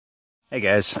Hey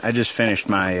guys, I just finished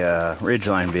my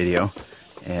ridgeline video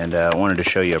and wanted to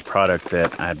show you a product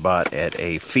that I bought at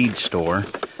a feed store.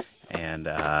 And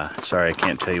sorry I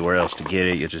can't tell you where else to get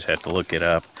it, you'll just have to look it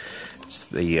up. It's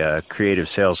the Creative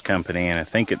Sales Company, and I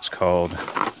think it's called,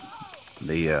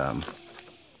 the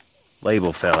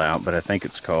label fell out, but I think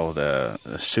it's called a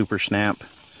Super Snap.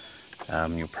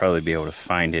 You'll probably be able to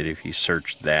find it if you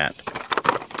search that.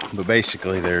 But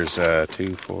basically there's 2,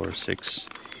 4, 6,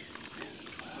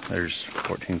 there's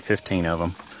 14, 15 of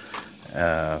them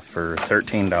for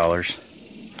 $13.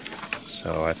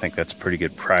 So I think that's a pretty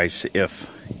good price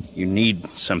if you need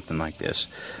something like this.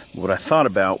 What I thought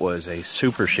about was a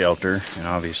super shelter, and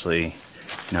obviously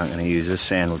you're not going to use this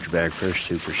sandwich bag for a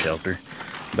super shelter.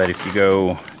 But if you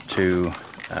go to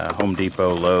Home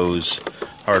Depot, Lowe's,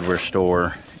 hardware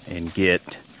store, and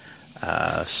get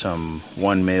some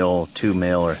 1 mil, 2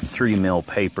 mil, or 3 mil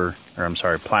paper, or I'm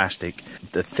sorry, plastic.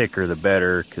 The thicker the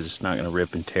better, because it's not going to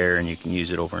rip and tear, and you can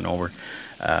use it over and over.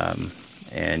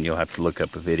 And you'll have to look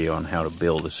up a video on how to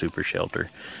build a super shelter.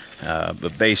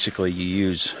 But basically you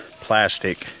use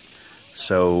plastic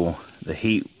so the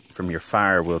heat from your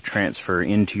fire will transfer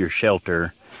into your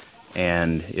shelter,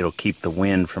 and it'll keep the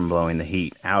wind from blowing the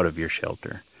heat out of your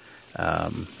shelter.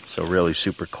 So really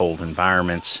super cold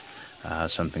environments.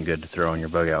 Something good to throw in your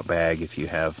bug out bag if you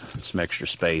have some extra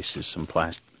space is some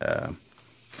plastic,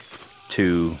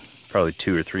 probably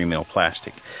 2 or 3 mil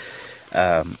plastic.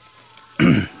 So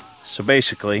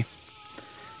basically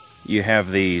you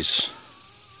have these,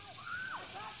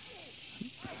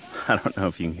 I don't know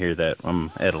if you can hear that,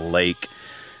 I'm at a lake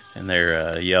and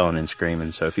they're yelling and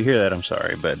screaming, so if you hear that, I'm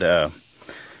sorry. But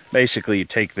basically you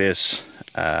take this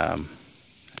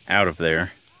out of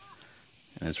there.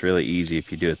 And it's really easy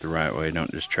if you do it the right way.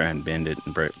 Don't just try and bend it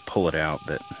and pull it out.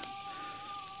 But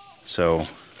so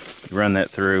you run that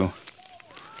through,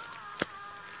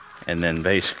 and then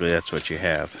basically that's what you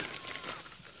have.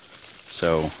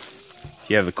 So if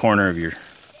you have the corner of your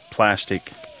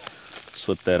plastic,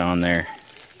 slip that on there,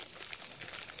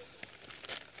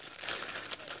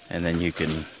 and then you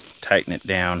can tighten it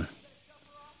down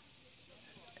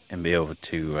and be able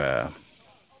to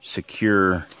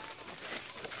secure.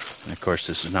 And of course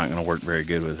this is not going to work very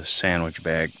good with a sandwich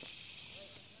bag.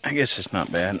 I guess it's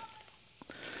not bad.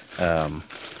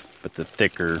 But the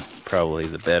thicker, probably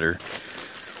the better.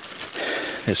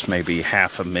 This may be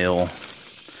 1/2 mil.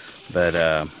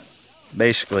 But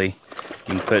basically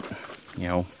you can put,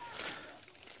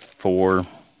 4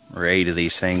 or 8 of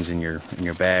these things in your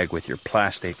bag with your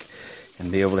plastic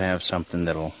and be able to have something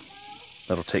that'll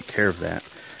take care of that.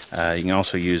 You can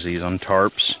also use these on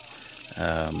tarps.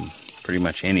 Pretty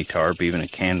much any tarp, even a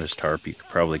canvas tarp, you could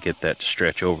probably get that to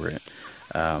stretch over it.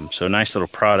 So a nice little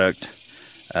product.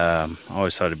 I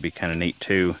always thought it'd be kind of neat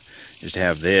too, is to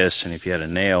have this, and if you had a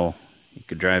nail, you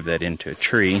could drive that into a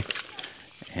tree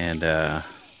and have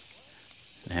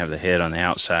the head on the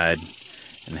outside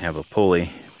and have a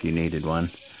pulley if you needed one.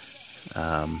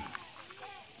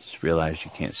 Just realized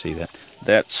you can't see that.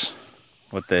 That's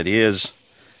what that is,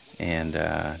 and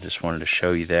just wanted to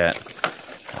show you that.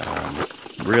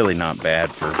 Really not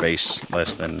bad for a base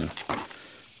less than,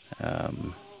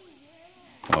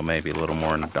 well, maybe a little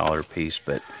more than $1 a piece,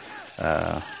 but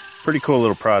pretty cool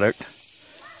little product,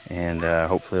 and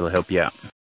hopefully it'll help you out.